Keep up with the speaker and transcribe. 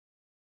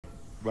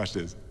Watch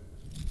this.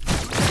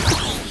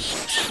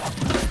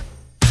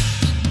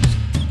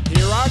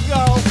 Here I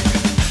go.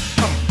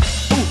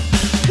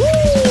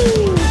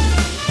 Woo!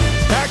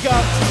 Back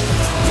up.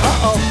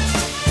 Uh-oh.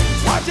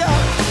 Watch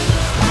out.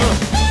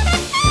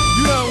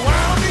 You done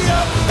wound me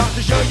up. About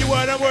to show you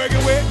what I'm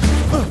working with.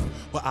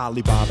 Well,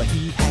 Alibaba,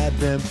 he had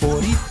them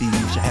 40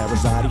 thieves.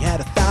 Scheherazade, he had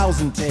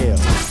 1,000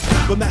 tales.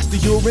 But master,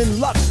 you're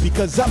in luck,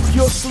 because up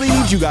your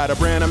sleeves you got a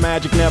brand of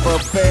magic never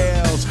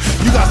fails.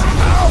 You got some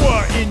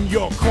power in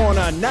your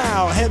corner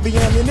now, heavy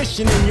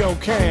ammunition in your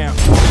camp.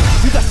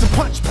 You got some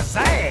punch,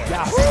 pizzazz,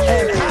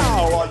 and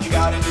how all you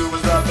gotta do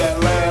is rub that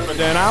lamp. And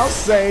then I'll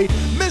say,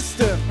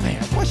 Mr.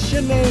 Man, what's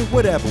your name?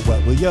 Whatever,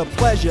 what will your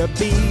pleasure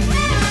be?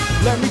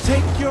 Let me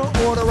take your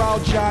order, I'll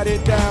jot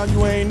it down.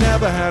 You ain't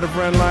never had a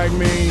friend like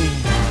me.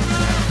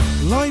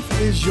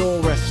 Life is your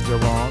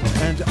restaurant,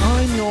 and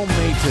I'm your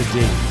maitre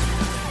d'.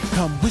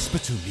 Come whisper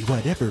to me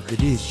whatever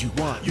it is you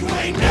want. You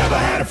ain't never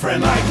had a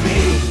friend like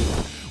me.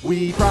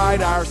 We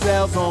pride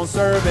ourselves on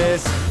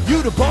service.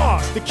 You the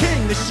boss, the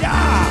king, the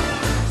shah.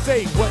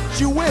 Say what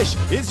you wish,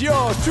 it's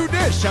yours to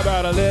dish. How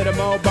about a little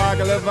more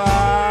baklava?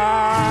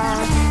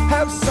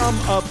 Have some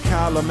of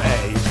column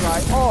A,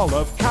 try all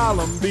of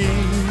column B.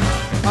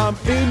 I'm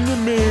in the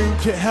mood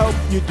to help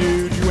you,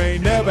 dude. You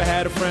ain't never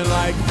had a friend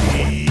like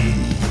me.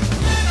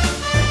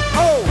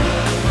 Oh,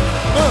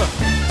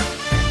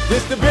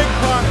 this the big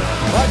part.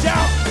 Watch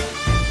out,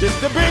 this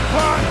the big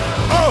part.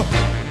 Oh,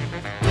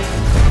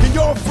 can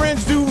your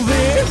friends do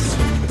this?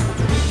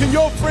 Can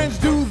your friends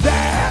do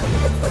that?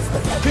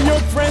 Can your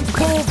friends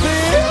pull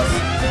this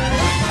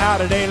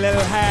out of their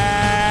little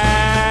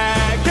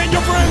hat? Can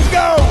your friends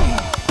go?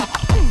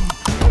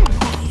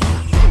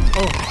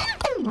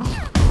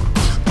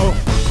 Oh,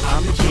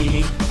 I'm the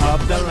genie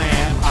of the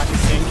lamp. I can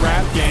sing,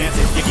 rap, dance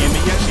if you give me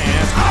a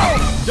chance. Oh,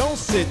 don't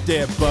sit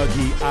there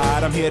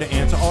buggy-eyed. I'm here to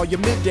answer all your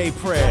midday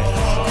prayers.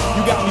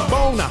 You got me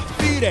bona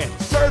fide,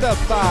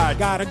 certified.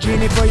 Got a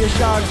genie for your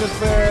sharks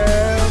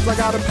affairs. I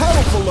got a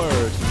powerful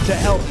urge to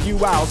help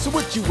you out. So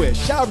what you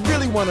wish? I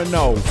really want to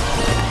know.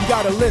 You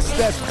got a list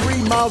that's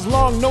 3 miles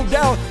long, no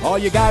doubt. All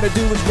you gotta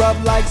do is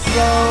rub like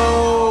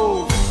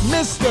so.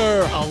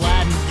 Mr.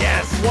 Aladdin,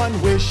 yes.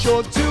 1 wish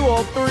or 2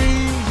 or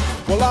 3.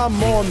 Well,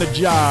 I'm on the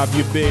job,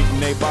 you big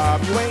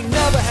nabob. You ain't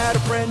never had a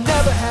friend,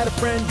 never had a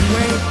friend. You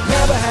ain't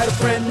never had a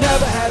friend,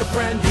 never had a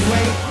friend. You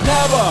ain't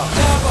never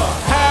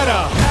had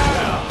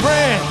a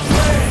friend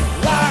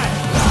like.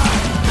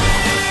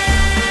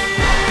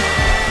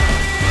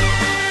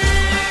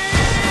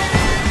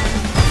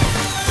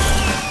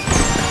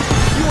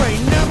 You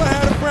ain't never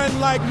had a friend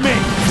like me.